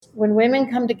when women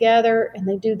come together and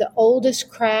they do the oldest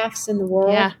crafts in the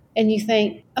world. Yeah. And you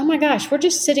think, oh my gosh, we're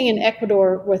just sitting in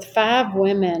Ecuador with 5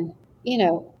 women,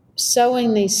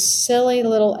 sewing these silly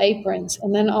little aprons.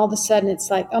 And then all of a sudden it's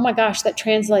like, oh my gosh, that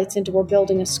translates into we're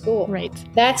building a school. Right.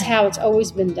 That's how it's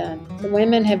always been done. The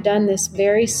women have done this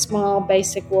very small,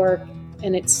 basic work,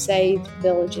 and it's saved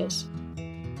villages.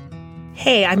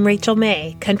 Hey, I'm Rachel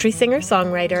May, country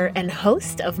singer-songwriter and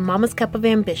host of Mama's Cup of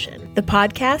Ambition, the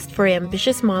podcast for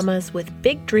ambitious mamas with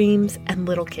big dreams and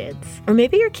little kids. Or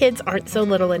maybe your kids aren't so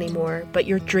little anymore, but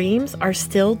your dreams are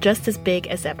still just as big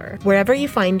as ever. Wherever you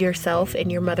find yourself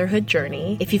in your motherhood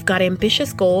journey, if you've got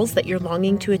ambitious goals that you're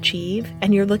longing to achieve,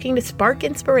 and you're looking to spark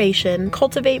inspiration,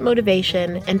 cultivate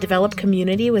motivation, and develop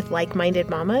community with like-minded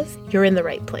mamas, you're in the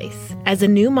right place. As a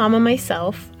new mama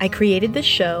myself, I created this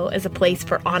show as a place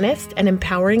for honest and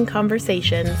empowering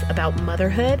conversations about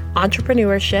motherhood,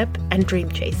 entrepreneurship, and dream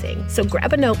chasing. So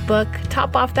grab a notebook,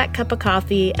 top off that cup of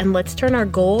coffee, and let's turn our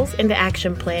goals into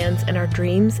action plans and our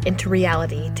dreams into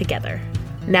reality together.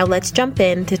 Now let's jump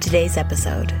into today's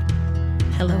episode.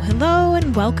 Hello,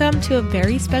 and welcome to a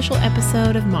very special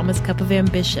episode of Mama's Cup of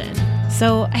Ambition.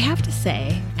 So I have to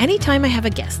say, anytime I have a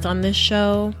guest on this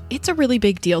show, it's a really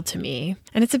big deal to me.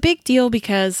 And it's a big deal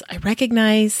because I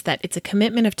recognize that it's a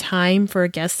commitment of time for a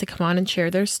guest to come on and share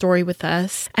their story with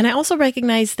us. And I also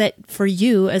recognize that for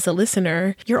you as a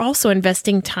listener, you're also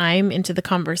investing time into the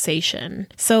conversation.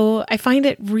 So I find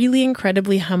it really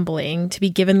incredibly humbling to be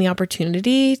given the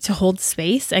opportunity to hold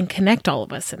space and connect all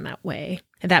of us in that way.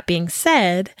 And that being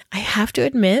said, I have to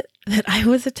admit that I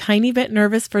was a tiny bit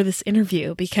nervous for this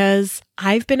interview because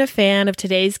I've been a fan of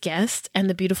today's guest and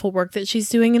the beautiful work that she's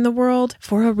doing in the world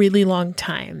for a really long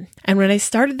time. And when I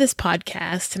started this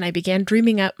podcast and I began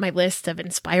dreaming up my list of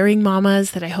inspiring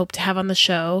mamas that I hope to have on the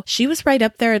show, she was right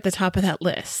up there at the top of that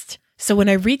list. So when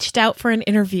I reached out for an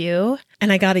interview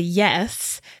and I got a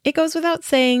yes, it goes without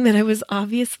saying that I was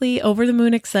obviously over the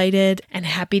moon excited and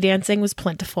happy dancing was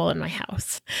plentiful in my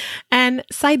house. And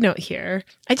side note here,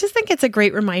 I just think it's a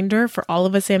great reminder for all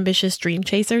of us ambitious dream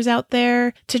chasers out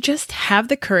there to just have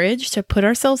the courage to put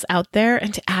ourselves out there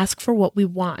and to ask for what we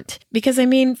want. Because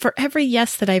for every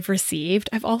yes that I've received,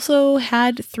 I've also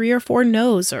had 3 or 4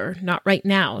 no's or not right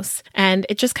nows. And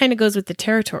it just kind of goes with the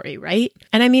territory, right?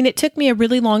 And it took me a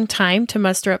really long time to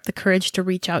muster up the courage to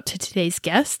reach out to today's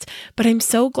guest, but I'm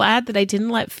so glad that I didn't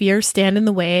let fear stand in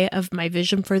the way of my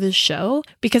vision for this show,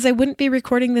 because I wouldn't be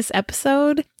recording this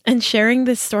episode and sharing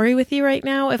this story with you right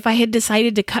now if I had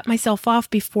decided to cut myself off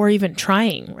before even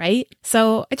trying, right?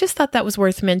 So I just thought that was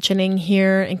worth mentioning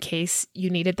here in case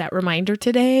you needed that reminder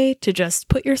today to just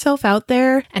put yourself out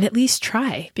there and at least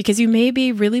try, because you may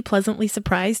be really pleasantly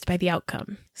surprised by the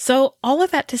outcome. So all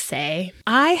of that to say,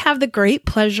 I have the great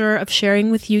pleasure of sharing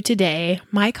with you today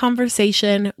my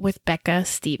conversation with Becca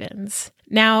Stevens.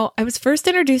 Now, I was first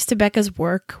introduced to Becca's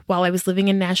work while I was living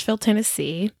in Nashville,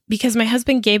 Tennessee, because my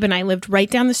husband Gabe and I lived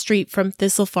right down the street from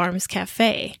Thistle Farms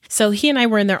Cafe. So he and I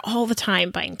were in there all the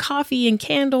time buying coffee and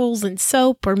candles and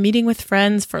soap or meeting with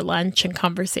friends for lunch and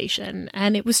conversation.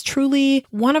 And it was truly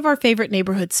one of our favorite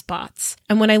neighborhood spots.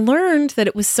 And when I learned that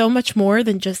it was so much more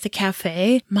than just a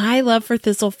cafe, my love for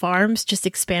Thistle Farms just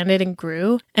expanded and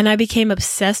grew, and I became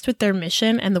obsessed with their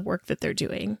mission and the work that they're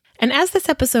doing. And as this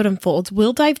episode unfolds,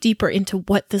 we'll dive deeper into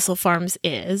what Thistle Farms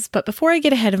is. But before I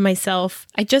get ahead of myself,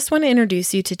 I just want to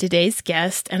introduce you to today's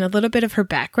guest and a little bit of her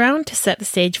background to set the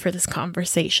stage for this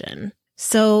conversation.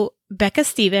 So, Becca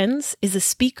Stevens is a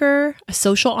speaker, a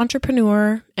social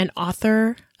entrepreneur, an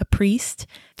author, a priest,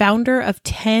 founder of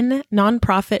 10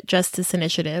 nonprofit justice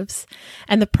initiatives,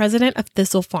 and the president of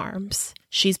Thistle Farms.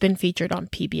 She's been featured on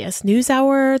PBS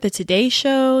NewsHour, The Today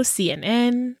Show,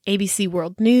 CNN, ABC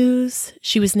World News.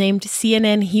 She was named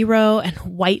CNN Hero and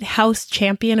White House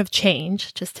Champion of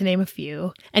Change, just to name a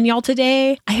few. And y'all,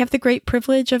 today, I have the great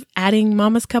privilege of adding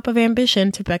Mama's Cup of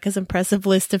Ambition to Becca's impressive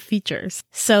list of features.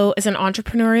 So, as an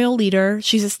entrepreneurial leader,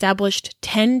 she's established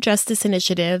 10 justice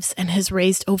initiatives and has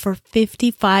raised over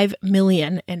 $55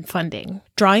 million in funding.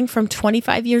 Drawing from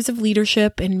 25 years of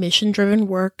leadership and mission-driven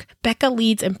work, Becca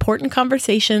leads important conversations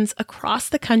across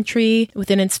the country with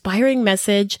an inspiring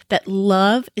message that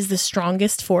love is the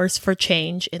strongest force for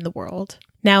change in the world.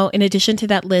 Now, in addition to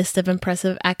that list of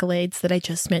impressive accolades that I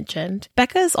just mentioned,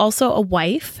 Becca is also a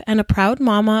wife and a proud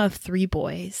mama of 3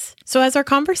 boys. So as our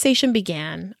conversation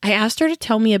began, I asked her to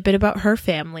tell me a bit about her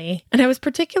family, and I was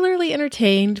particularly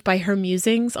entertained by her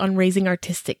musings on raising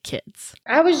artistic kids.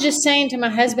 I was just saying to my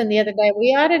husband the other day,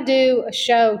 we ought to do a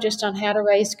show just on how to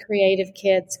raise creative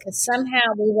kids, because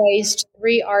somehow we raised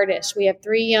 3 artists. We have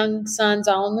 3 young sons,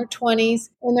 all in their 20s,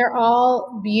 and they're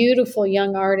all beautiful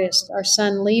young artists. Our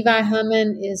son Levi Humman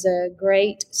Hummon is a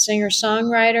great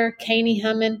singer-songwriter. Caney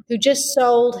Hummon, who just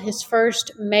sold his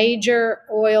first major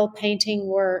oil painting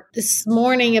work this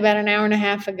morning about an hour and a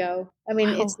half ago. I mean,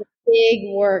 Wow. it's a big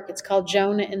work. It's called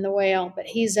Jonah and the Whale, but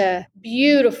he's a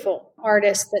beautiful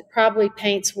artist that probably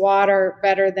paints water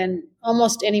better than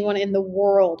almost anyone in the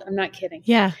world. I'm not kidding.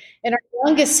 Yeah. And our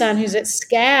youngest son, who's at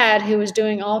SCAD, who was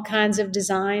doing all kinds of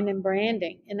design and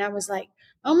branding. And I was like,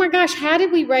 oh my gosh, how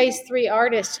did we raise 3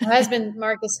 artists? My husband,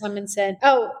 Marcus Hummon, said,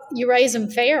 oh, you raise them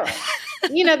feral.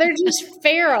 They're just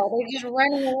feral. They're just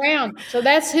running around. So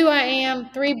that's who I am.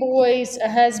 3 boys, a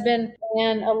husband,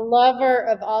 and a lover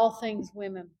of all things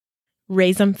women.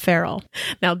 Raise them feral.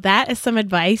 Now that is some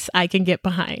advice I can get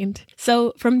behind.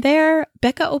 So from there,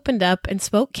 Becca opened up and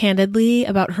spoke candidly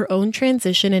about her own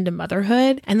transition into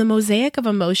motherhood and the mosaic of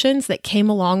emotions that came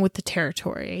along with the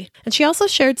territory. And she also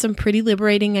shared some pretty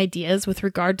liberating ideas with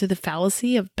regard to the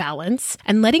fallacy of balance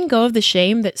and letting go of the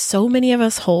shame that so many of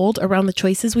us hold around the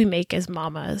choices we make as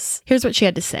mamas. Here's what she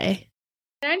had to say.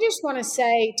 And I just want to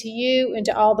say to you and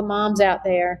to all the moms out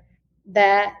there,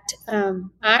 that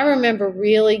I remember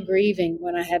really grieving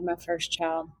when I had my first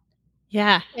child.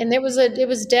 Yeah. And it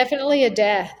was definitely a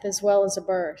death as well as a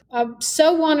birth. I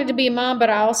so wanted to be a mom,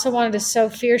 but I also wanted to so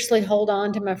fiercely hold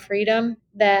on to my freedom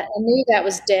that I knew that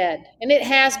was dead. And it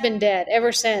has been dead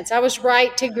ever since. I was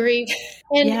right to grieve.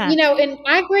 And, Yeah. And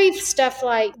I grieve stuff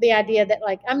like the idea that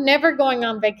I'm never going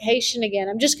on vacation again.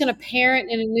 I'm just going to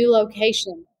parent in a new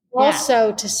location. Yeah.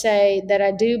 Also to say that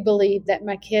I do believe that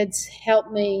my kids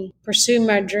help me pursue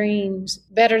my dreams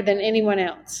better than anyone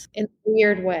else in a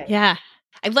weird way. Yeah.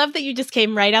 I love that you just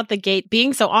came right out the gate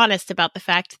being so honest about the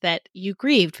fact that you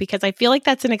grieved, because I feel like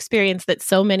that's an experience that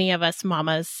so many of us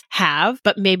mamas have,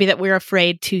 but maybe that we're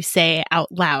afraid to say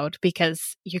out loud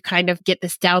because you kind of get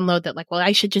this download that well,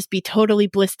 I should just be totally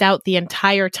blissed out the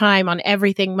entire time on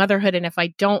everything motherhood. And if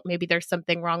I don't, maybe there's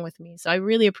something wrong with me. So I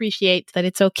really appreciate that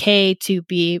it's okay to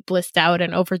be blissed out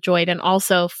and overjoyed and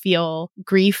also feel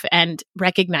grief and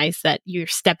recognize that you're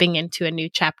stepping into a new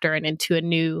chapter and into a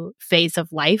new phase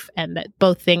of life, and that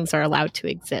both things are allowed to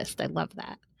exist. I love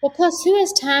that. Well, plus, who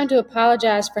has time to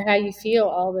apologize for how you feel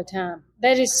all the time?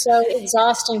 That is so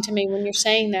exhausting to me when you're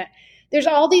saying that. There's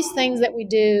all these things that we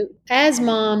do as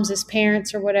moms, as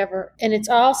parents, or whatever, and it's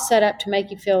all set up to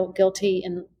make you feel guilty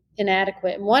and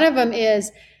inadequate. And one of them is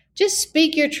just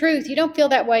speak your truth. You don't feel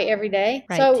that way every day.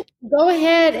 Right. So go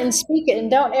ahead and speak it, and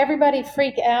don't everybody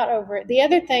freak out over it. The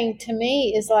other thing to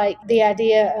me is the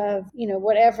idea of,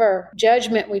 whatever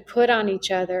judgment we put on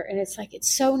each other. And it's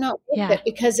it's so not worth it,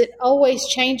 because it always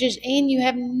changes and you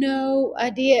have no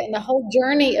idea. And the whole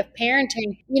journey of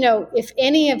parenting, if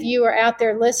any of you are out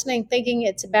there listening thinking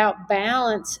it's about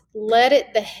balance, let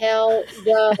it the hell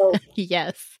go.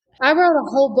 Yes. I wrote a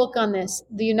whole book on this.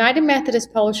 The United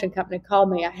Methodist Publishing Company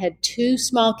called me. I had 2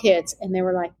 small kids, and they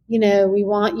were like, we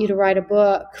want you to write a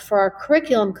book for our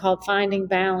curriculum called Finding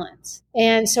Balance.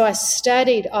 And so I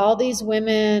studied all these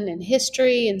women and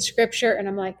history and scripture, and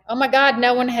I'm like, oh my God,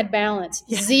 no one had balance.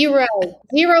 Yeah. Zero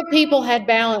people had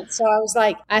balance. So I was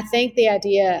like, I think the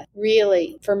idea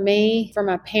really for me, for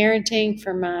my parenting,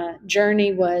 for my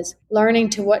journey was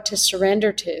learning what to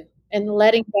surrender to. And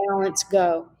letting balance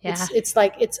go. Yeah.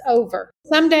 It's over.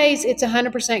 Some days it's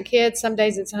 100% kids. Some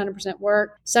days it's 100%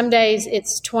 work. Some days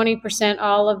it's 20%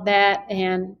 all of that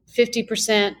and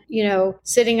 50%,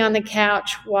 sitting on the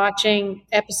couch watching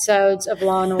episodes of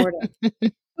Law and Order.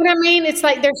 What I mean? It's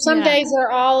there's some days that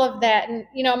are all of that. And,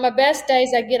 my best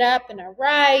days I get up and I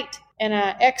write and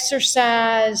I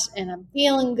exercise and I'm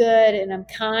feeling good and I'm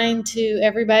kind to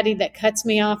everybody that cuts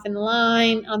me off in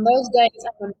line. On those days,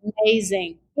 I'm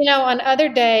amazing. On other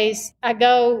days,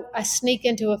 I sneak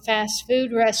into a fast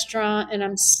food restaurant and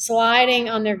I'm sliding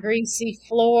on their greasy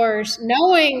floors,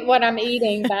 knowing what I'm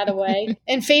eating, by the way,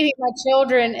 and feeding my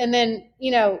children. And then,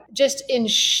 just in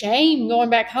shame going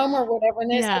back home or whatever.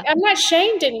 And it's I'm not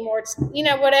shamed anymore. It's,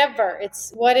 whatever.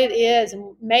 It's what it is.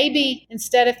 And maybe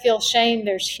instead of feel shame,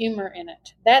 there's humor in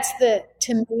it. That's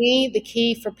to me, the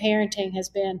key for parenting has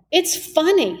been, it's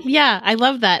funny. Yeah, I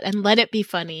love that. And let it be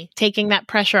funny. Taking that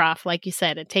pressure off, like you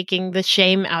said, and taking the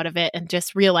shame out of it and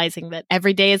just realizing that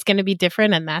every day is going to be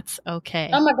different and that's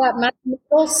okay. Oh my God. My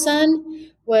middle son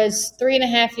was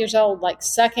 3.5 years old,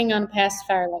 sucking on a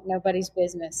pacifier like nobody's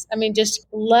business. I mean, just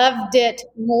loved it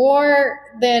more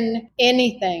than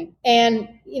anything. And,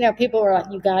 people were like,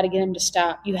 you got to get him to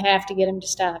stop. You have to get him to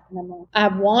stop. And I'm like, I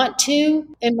want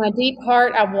to, in my deep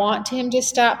heart, I want him to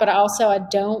stop, but I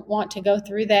don't want to go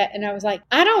through that. And I was like,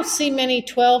 I don't see many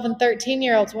 12 and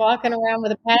 13-year-olds walking around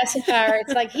with a pacifier.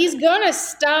 It's he's going to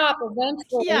stop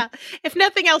eventually. Yeah. If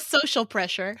nothing else, social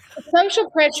pressure. Social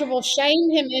pressure will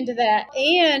shame him into that.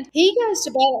 And he goes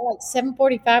to bed at like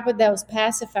 7:45 with those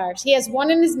pacifiers. He has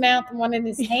one in his mouth and one in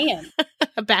his hand.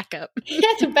 A backup. He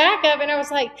had to back up. And I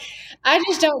was like, I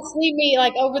just don't see me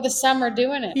like over the summer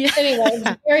doing it. Yeah. Anyway, it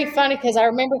was very funny because I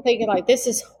remember thinking like, this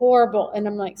is horrible. And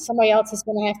I'm like, somebody else is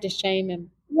going to have to shame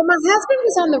him. Well, my husband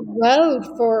was on the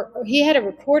road he had a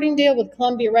recording deal with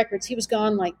Columbia Records. He was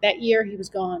gone like that year. He was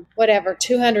gone,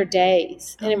 200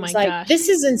 days. And it was like, gosh. this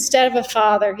is instead of a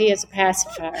father, he is a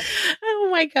pacifier. Oh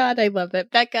my God, I love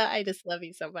it. Becca, I just love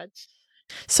you so much.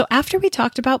 So after we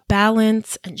talked about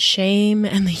balance and shame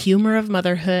and the humor of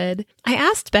motherhood, I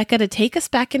asked Becca to take us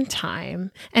back in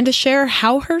time and to share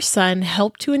how her son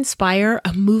helped to inspire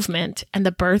a movement and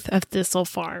the birth of Thistle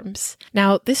Farms.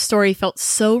 Now, this story felt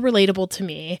so relatable to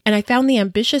me, and I found the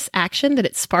ambitious action that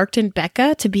it sparked in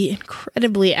Becca to be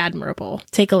incredibly admirable.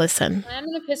 Take a listen. I'm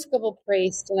an Episcopal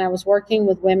priest, and I was working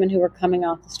with women who were coming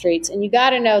off the streets. And you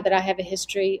got to know that I have a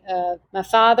history of my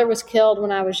father was killed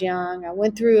when I was young. I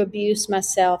went through abuse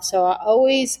myself, so I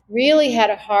always really had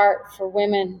a heart for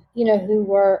women, who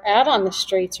were out on the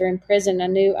streets or in prison. I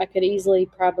knew I could easily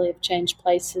probably have changed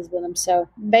places with them. So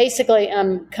basically,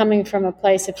 I'm coming from a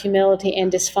place of humility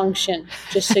and dysfunction,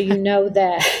 just so you know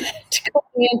that, to go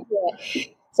into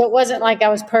it. So it wasn't like I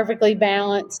was perfectly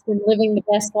balanced and living the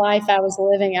best life I was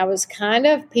living. I was kind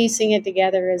of piecing it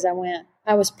together as I went.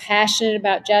 I was passionate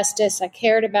about justice. I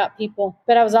cared about people,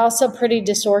 but I was also pretty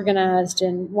disorganized.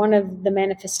 And one of the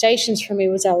manifestations for me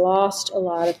was I lost a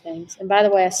lot of things. And by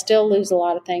the way, I still lose a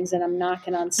lot of things, and I'm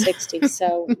knocking on 60,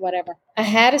 so whatever. I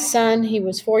had a son. He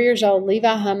was 4 years old,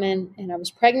 Levi Hummin, and I was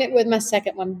pregnant with my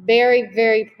second one, very,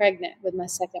 very pregnant with my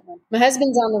second one. My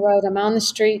husband's on the road. I'm on the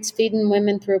streets feeding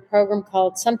women through a program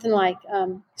called something like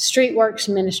Street Works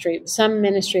Ministry, some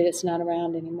ministry that's not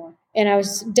around anymore. And I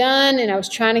was done, and I was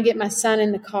trying to get my son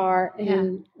in the car,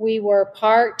 and we were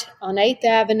parked on 8th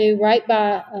Avenue right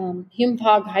by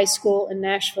Hume-Pog High School in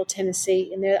Nashville,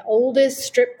 Tennessee. And they're the oldest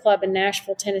strip club in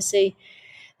Nashville, Tennessee.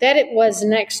 That it was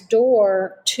next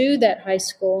door to that high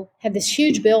school, had this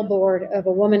huge billboard of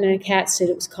a woman in a cat suit.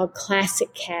 It was called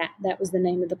Classic Cat. That was the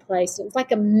name of the place. It was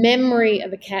like a memory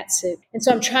of a cat suit. And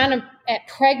so I'm trying to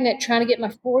get my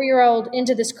 4-year-old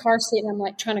into this car seat, and I'm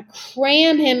like trying to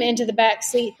cram him into the back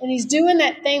seat. And he's doing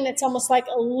that thing that's almost like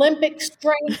Olympic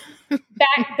strength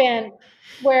back bend,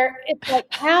 where it's like,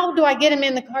 how do I get him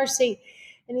in the car seat?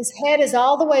 And his head is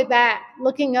all the way back,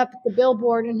 looking up at the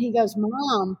billboard, and he goes,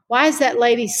 "Mom, why is that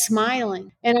lady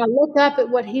smiling?" And I look up at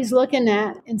what he's looking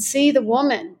at and see the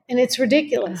woman, and it's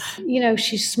ridiculous.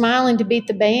 She's smiling to beat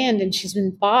the band, and she's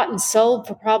been bought and sold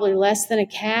for probably less than a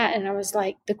cat. And I was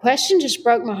like, the question just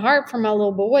broke my heart for my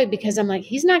little boy, because I'm like,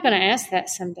 he's not going to ask that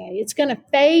someday. It's going to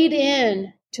fade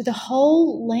in to the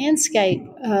whole landscape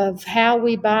of how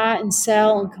we buy and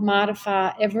sell and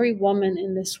commodify every woman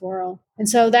in this world. And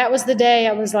so that was the day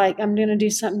I was like, I'm going to do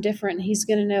something different. And he's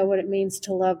going to know what it means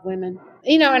to love women.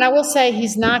 And I will say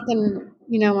he's knocking,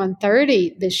 on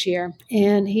 30 this year.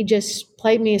 And he just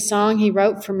played me a song he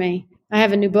wrote for me. I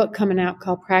have a new book coming out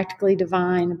called Practically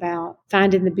Divine, about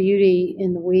finding the beauty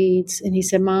in the weeds. And he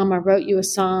said, "Mom, I wrote you a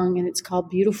song, and it's called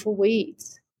Beautiful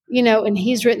Weeds." And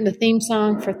he's written the theme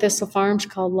song for Thistle Farms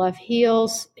called Love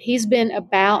Heals. He's been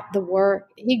about the work.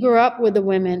 He grew up with the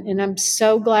women, and I'm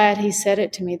so glad he said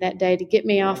it to me that day to get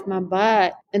me off my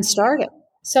butt and start it.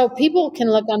 So people can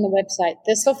look on the website,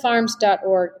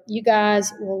 thistlefarms.org. You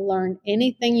guys will learn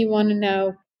anything you want to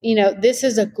know. This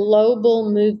is a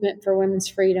global movement for women's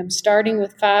freedom, starting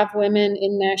with 5 women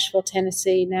in Nashville,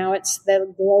 Tennessee. Now it's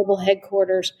the global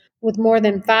headquarters with more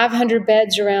than 500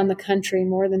 beds around the country,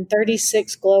 more than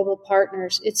 36 global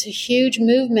partners. It's a huge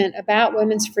movement about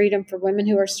women's freedom for women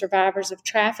who are survivors of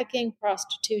trafficking,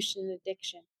 prostitution, and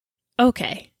addiction.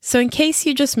 Okay, so in case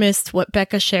you just missed what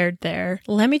Becca shared there,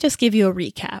 let me just give you a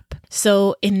recap.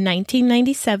 So in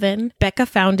 1997, Becca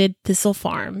founded Thistle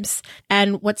Farms,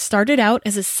 and what started out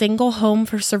as a single home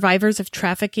for survivors of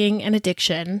trafficking and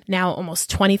addiction, now almost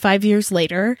 25 years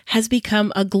later, has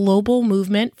become a global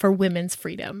movement for women's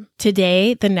freedom.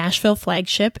 Today, the Nashville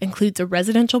flagship includes a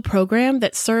residential program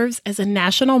that serves as a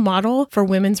national model for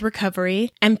women's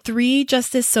recovery, and 3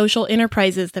 justice social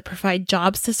enterprises that provide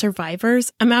jobs to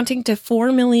survivors, amounting to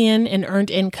 $4 million in earned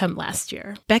income last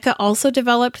year. Becca also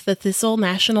developed the Thistle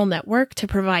National Network to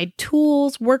provide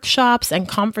tools, workshops, and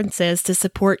conferences to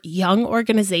support young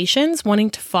organizations wanting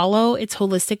to follow its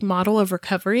holistic model of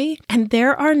recovery. And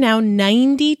there are now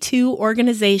 92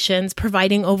 organizations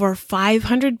providing over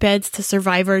 500 beds to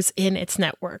survivors in its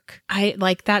network.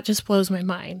 That just blows my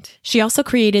mind. She also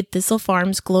created Thistle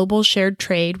Farms Global Shared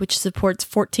Trade, which supports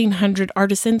 1,400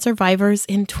 artisan survivors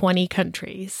in 20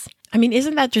 countries. I mean,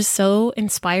 isn't that just so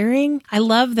inspiring? I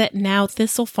love that now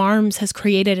Thistle Farms has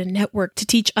created a network to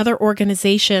teach other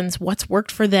organizations what's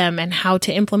worked for them and how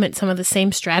to implement some of the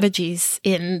same strategies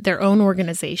in their own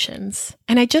organizations.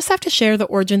 And I just have to share the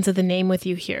origins of the name with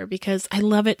you here because I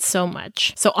love it so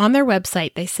much. So on their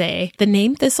website, they say, the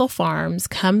name Thistle Farms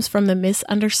comes from the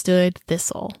misunderstood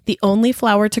thistle, the only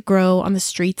flower to grow on the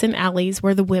streets and alleys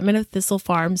where the women of Thistle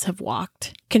Farms have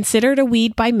walked. Considered a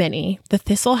weed by many, the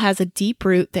thistle has a deep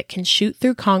root that can shoot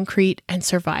through concrete and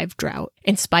survive drought.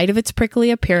 In spite of its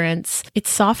prickly appearance, its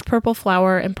soft purple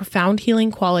flower and profound healing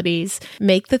qualities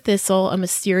make the thistle a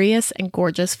mysterious and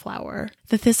gorgeous flower.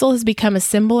 The thistle has become a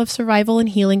symbol of survival and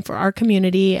healing for our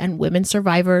community and women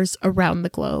survivors around the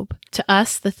globe. To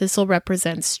us, the thistle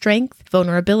represents strength,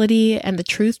 vulnerability, and the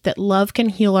truth that love can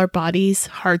heal our bodies,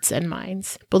 hearts, and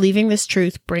minds. Believing this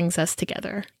truth brings us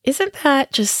together. Isn't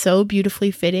that just so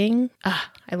beautifully fitting?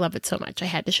 I love it so much. I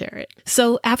had to share it.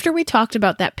 So after we talked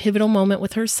about that pivotal moment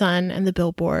with her son and the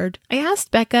billboard, I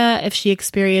asked Becca if she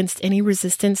experienced any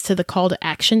resistance to the call to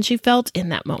action she felt in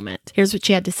that moment. Here's what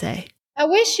she had to say. I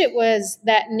wish it was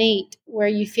that neat where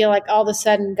you feel like all of a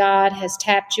sudden God has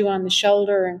tapped you on the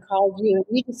shoulder and called you, and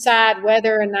you decide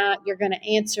whether or not you're going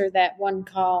to answer that one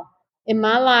call. In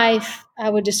my life, I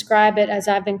would describe it as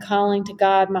I've been calling to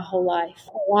God my whole life.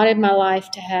 I wanted my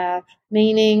life to have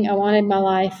meaning. I wanted my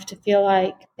life to feel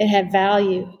like it had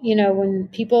value. You know, when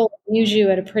people use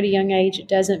you at a pretty young age, it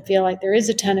doesn't feel like there is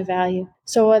a ton of value.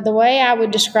 So the way I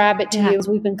would describe it to you is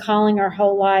we've been calling our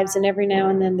whole lives, and every now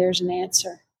and then there's an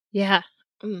answer. Yeah.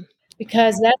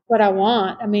 Because that's what I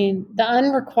want. I mean, the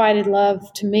unrequited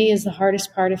love to me is the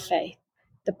hardest part of faith.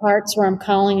 The parts where I'm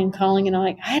calling and I'm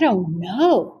like, I don't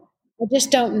know. I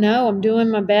just don't know. I'm doing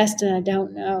my best and I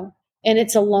don't know. And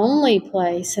it's a lonely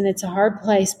place and it's a hard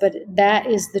place, but that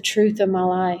is the truth of my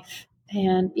life.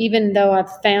 And even though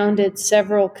I've founded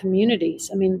several communities,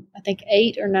 I mean, I think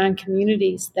 8 or 9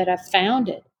 communities that I've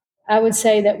founded, I would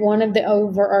say that one of the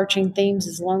overarching themes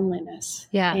is loneliness.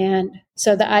 Yeah. And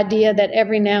so the idea that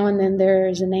every now and then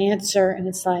there's an answer and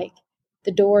it's like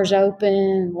the doors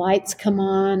open, lights come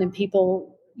on, and people,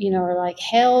 are like,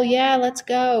 hell yeah, let's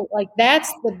go. Like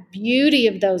that's the beauty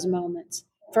of those moments.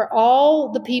 For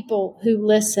all the people who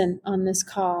listen on this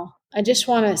call, I just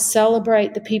want to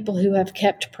celebrate the people who have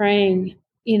kept praying,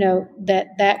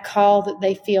 that call that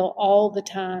they feel all the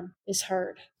time is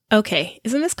heard. Okay,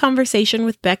 isn't this conversation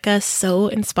with Becca so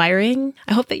inspiring?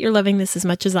 I hope that you're loving this as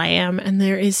much as I am, and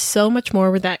there is so much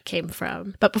more where that came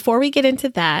from. But before we get into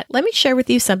that, let me share with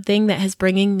you something that has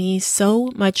bringing me so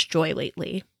much joy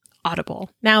lately. Audible.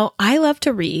 Now, I love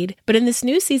to read, but in this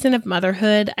new season of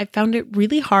motherhood, I found it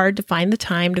really hard to find the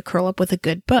time to curl up with a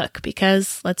good book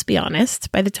because, let's be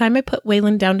honest, by the time I put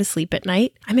Waylon down to sleep at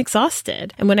night, I'm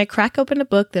exhausted. And when I crack open a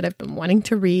book that I've been wanting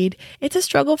to read, it's a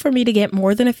struggle for me to get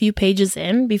more than a few pages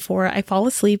in before I fall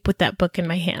asleep with that book in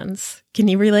my hands. Can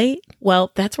you relate?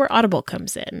 Well, that's where Audible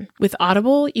comes in. With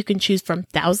Audible, you can choose from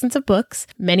thousands of books,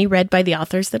 many read by the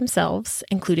authors themselves,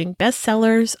 including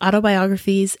bestsellers,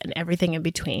 autobiographies, and everything in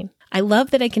between. I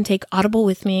love that I can take Audible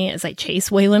with me as I chase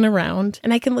Waylon around,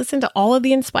 and I can listen to all of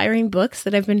the inspiring books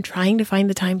that I've been trying to find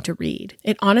the time to read.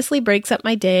 It honestly breaks up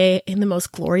my day in the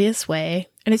most glorious way,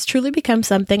 and it's truly become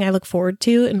something I look forward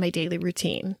to in my daily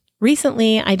routine.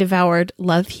 Recently, I devoured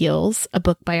Love Heals, a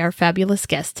book by our fabulous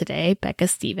guest today, Becca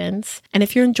Stevens. And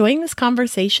if you're enjoying this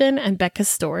conversation and Becca's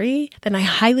story, then I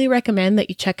highly recommend that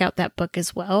you check out that book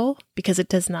as well, because it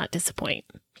does not disappoint.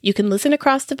 You can listen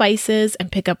across devices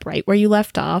and pick up right where you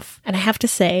left off. And I have to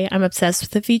say, I'm obsessed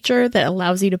with the feature that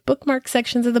allows you to bookmark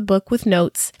sections of the book with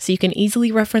notes so you can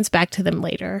easily reference back to them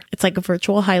later. It's like a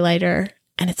virtual highlighter,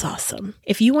 and it's awesome.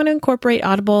 If you want to incorporate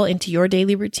Audible into your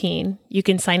daily routine, you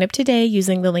can sign up today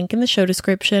using the link in the show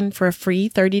description for a free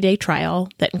 30-day trial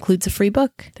that includes a free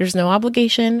book. There's no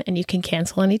obligation and you can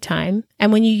cancel anytime.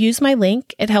 And when you use my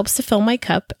link, it helps to fill my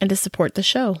cup and to support the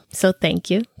show. So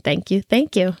thank you, thank you,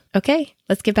 thank you. Okay,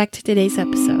 let's get back to today's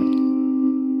episode.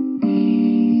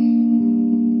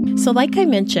 So like I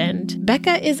mentioned,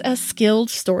 Becca is a skilled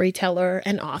storyteller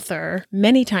and author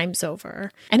many times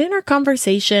over. And in our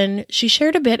conversation, she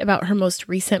shared a bit about her most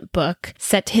recent book,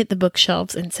 set to hit the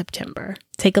bookshelves in September.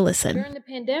 Take a listen. During the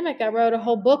pandemic, I wrote a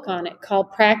whole book on it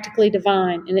called Practically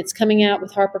Divine, and it's coming out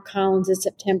with HarperCollins in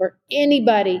September.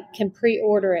 Anybody can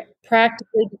pre-order it.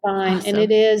 Practically Divine, Awesome. And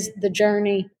it is the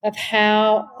journey of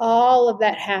how all of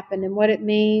that happened and what it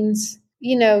means,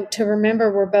 to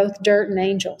remember we're both dirt and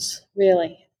angels,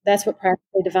 really. That's what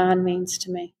Practically Divine means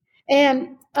to me. And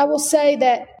I will say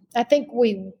that I think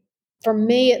for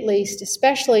me at least,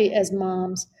 especially as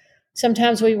moms,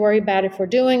 sometimes we worry about if we're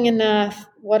doing enough,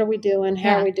 what are we doing,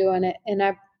 how are we doing it? And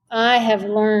I have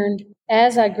learned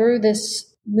as I grew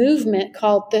this movement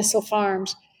called Thistle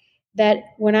Farms that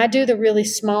when I do the really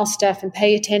small stuff and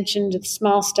pay attention to the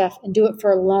small stuff and do it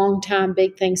for a long time,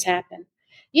 big things happen.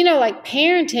 Like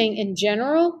parenting in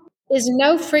general is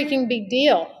no freaking big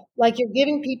deal. Like you're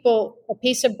giving people a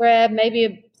piece of bread, maybe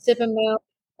a sip of milk,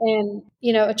 and,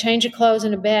 a change of clothes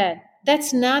and a bed.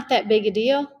 That's not that big a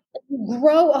deal. You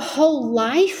grow a whole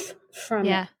life from it.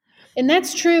 Yeah. And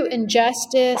that's true in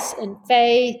justice, in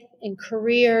faith, in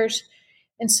careers.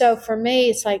 And so for me,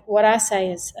 it's like what I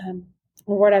say is,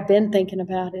 or what I've been thinking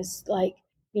about is like,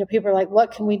 people are like,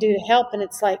 what can we do to help? And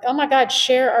it's like, oh my God,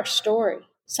 share our story.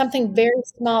 Something very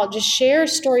small. Just share a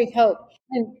story of hope.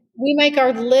 And we make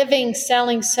our living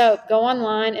selling soap. Go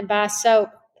online and buy soap.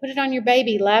 Put it on your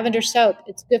baby, lavender soap.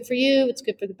 It's good for you. It's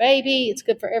good for the baby. It's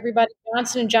good for everybody.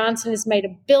 Johnson & Johnson has made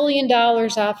 $1 billion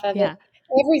off of it. Yeah.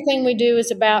 Everything we do is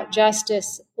about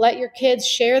justice. Let your kids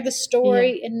share the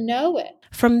story and know it.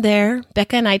 From there,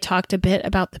 Becca and I talked a bit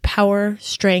about the power,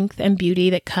 strength, and beauty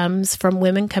that comes from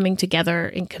women coming together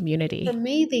in community. For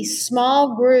me, these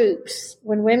small groups,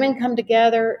 when women come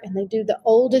together and they do the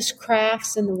oldest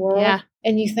crafts in the world,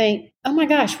 and you think, oh my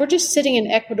gosh, we're just sitting in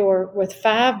Ecuador with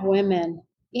 5 women,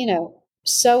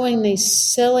 sewing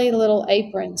these silly little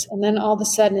aprons. And then all of a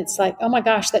sudden it's like, oh my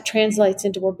gosh, that translates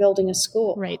into we're building a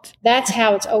school. Right. That's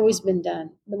how it's always been done.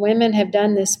 The women have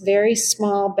done this very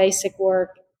small, basic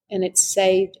work, and it's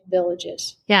saved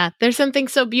villages. Yeah, there's something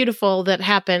so beautiful that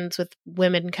happens with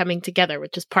women coming together,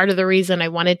 which is part of the reason I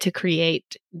wanted to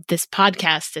create this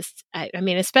podcast. I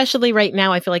mean, especially right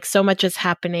now, I feel like so much is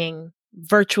happening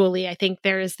virtually. I think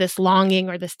there is this longing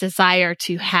or this desire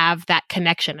to have that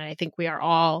connection. And I think we are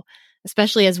all,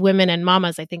 especially as women and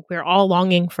mamas, I think we're all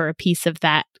longing for a piece of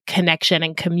that connection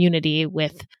and community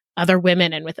with other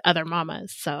women and with other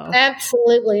mamas. So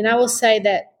absolutely. And I will say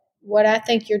that what I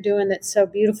think you're doing that's so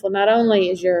beautiful, not only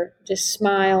is your just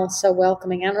smile so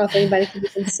welcoming. I don't know if anybody can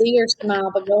even see her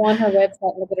smile, but go on her website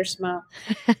and look at her smile.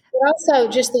 But also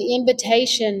just the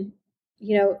invitation,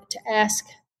 to ask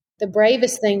the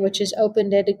bravest thing, which is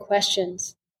open-ended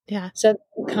questions. Yeah. So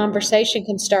the conversation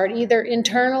can start either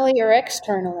internally or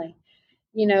externally.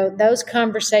 Those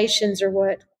conversations are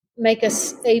what make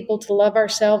us able to love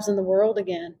ourselves and the world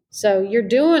again. So you're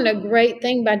doing a great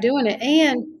thing by doing it.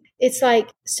 And it's like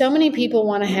so many people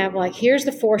want to have like, here's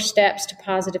the 4 steps to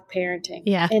positive parenting.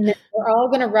 Yeah. And then we're all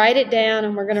going to write it down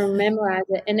and we're going to memorize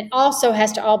it. And it also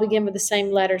has to all begin with the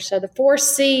same letter. So the 4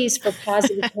 C's for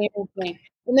positive parenting.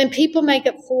 And then people make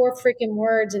up 4 freaking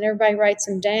words and everybody writes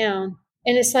them down.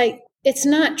 And it's like, it's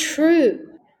not true.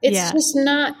 It's just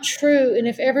not true. And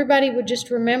if everybody would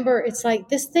just remember, it's like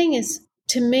this thing is,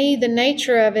 to me, the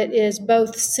nature of it is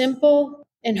both simple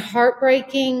and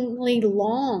heartbreakingly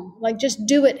long. Like just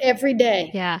do it every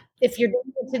day. Yeah. If you're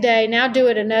doing it today, now do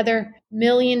it another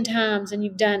 1,000,000 times and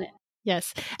you've done it.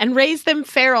 Yes. And raise them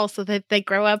feral so that they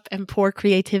grow up and pour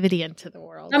creativity into the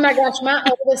world. Oh my gosh, my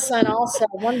oldest son also,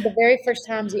 one of the very first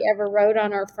times he ever wrote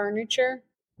on our furniture,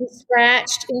 he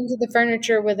scratched into the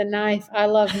furniture with a knife, "I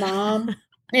love mom."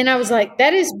 And I was like,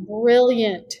 that is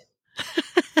brilliant.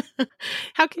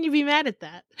 How can you be mad at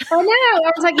that? Oh no,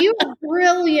 I was like, you are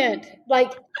brilliant.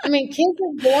 Like, I mean, kids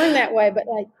are born that way, but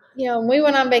like, when we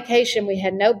went on vacation, we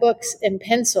had notebooks and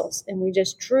pencils and we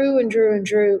just drew and drew and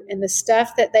drew. And the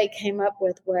stuff that they came up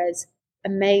with was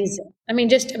amazing. I mean,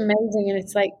 just amazing. And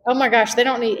it's like, oh my gosh, they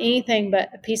don't need anything but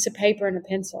a piece of paper and a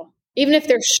pencil. Even if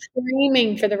they're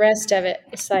screaming for the rest of it,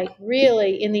 it's like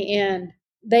really in the end,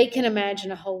 they can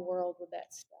imagine a whole world with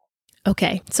that stuff.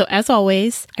 Okay, so as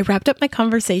always, I wrapped up my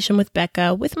conversation with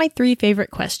Becca with my 3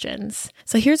 favorite questions.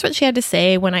 So here's what she had to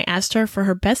say when I asked her for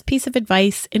her best piece of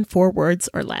advice in 4 words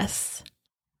or less.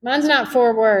 Mine's not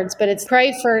 4 words, but it's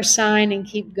pray for a sign and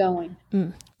keep going.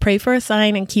 Pray for a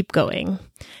sign and keep going.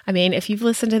 I mean, if you've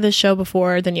listened to this show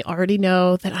before, then you already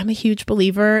know that I'm a huge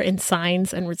believer in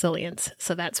signs and resilience.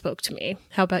 So that spoke to me.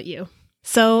 How about you?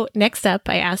 So next up,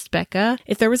 I asked Becca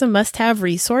if there was a must-have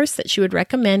resource that she would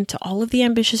recommend to all of the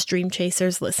ambitious dream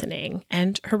chasers listening.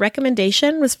 And her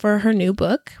recommendation was for her new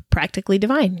book, Practically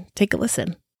Divine. Take a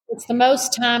listen. It's the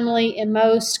most timely and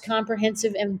most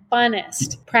comprehensive and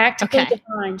funnest. Practically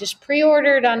Divine. Just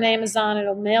pre-order it on Amazon.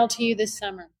 It'll mail to you this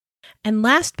summer. And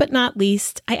last but not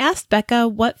least, I asked Becca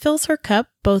what fills her cup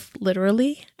both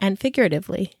literally and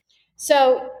figuratively.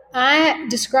 So I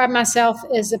describe myself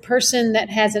as a person that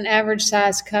has an average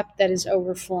size cup that is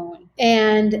overflowing.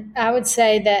 And I would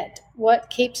say that what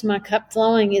keeps my cup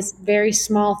flowing is very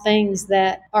small things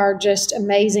that are just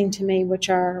amazing to me, which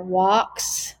are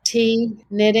walks, tea,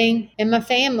 knitting, and my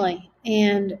family.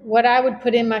 And what I would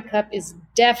put in my cup is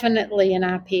definitely an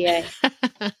IPA.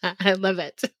 I love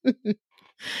it.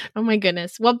 Oh my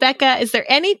goodness. Well, Becca, is there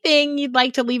anything you'd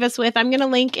like to leave us with? I'm going to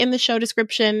link in the show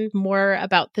description more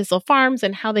about Thistle Farms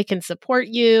and how they can support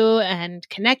you and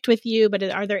connect with you. But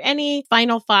are there any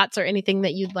final thoughts or anything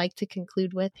that you'd like to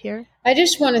conclude with here? I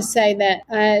just want to say that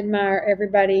I admire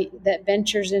everybody that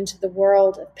ventures into the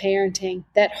world of parenting,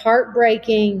 that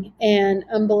heartbreaking and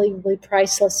unbelievably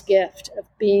priceless gift of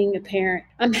being a parent.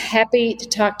 I'm happy to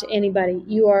talk to anybody.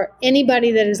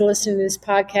 Anybody that is listening to this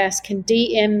podcast can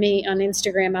DM me on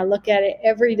Instagram. I look at it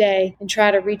every day and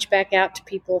try to reach back out to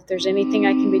people if there's anything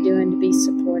I can be doing to be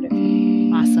supportive.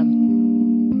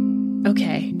 Awesome.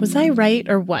 Okay. Was I right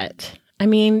or what? I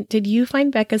mean, did you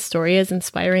find Becca's story as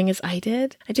inspiring as I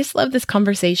did? I just love this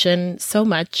conversation so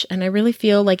much, and I really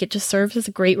feel like it just serves as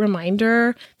a great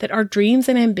reminder that our dreams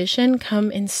and ambition come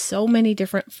in so many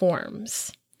different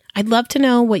forms. I'd love to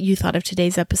know what you thought of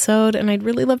today's episode, and I'd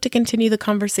really love to continue the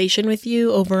conversation with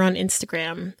you over on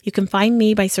Instagram. You can find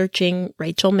me by searching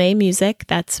Rachel May Music,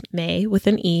 that's May with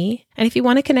an E. And if you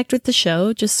want to connect with the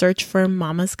show, just search for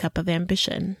Mama's Cup of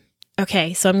Ambition.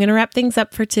 Okay, so I'm going to wrap things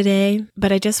up for today,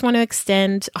 but I just want to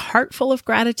extend a heart full of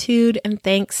gratitude and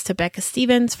thanks to Becca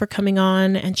Stevens for coming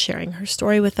on and sharing her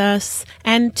story with us,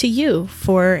 and to you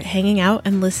for hanging out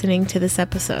and listening to this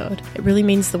episode. It really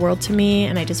means the world to me,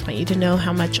 and I just want you to know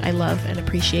how much I love and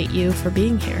appreciate you for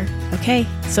being here. Okay,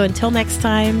 so until next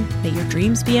time, may your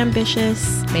dreams be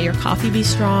ambitious, may your coffee be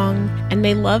strong, and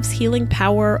may love's healing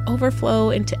power overflow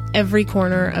into every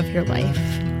corner of your life.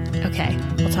 Okay,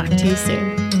 we'll talk to you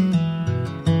soon.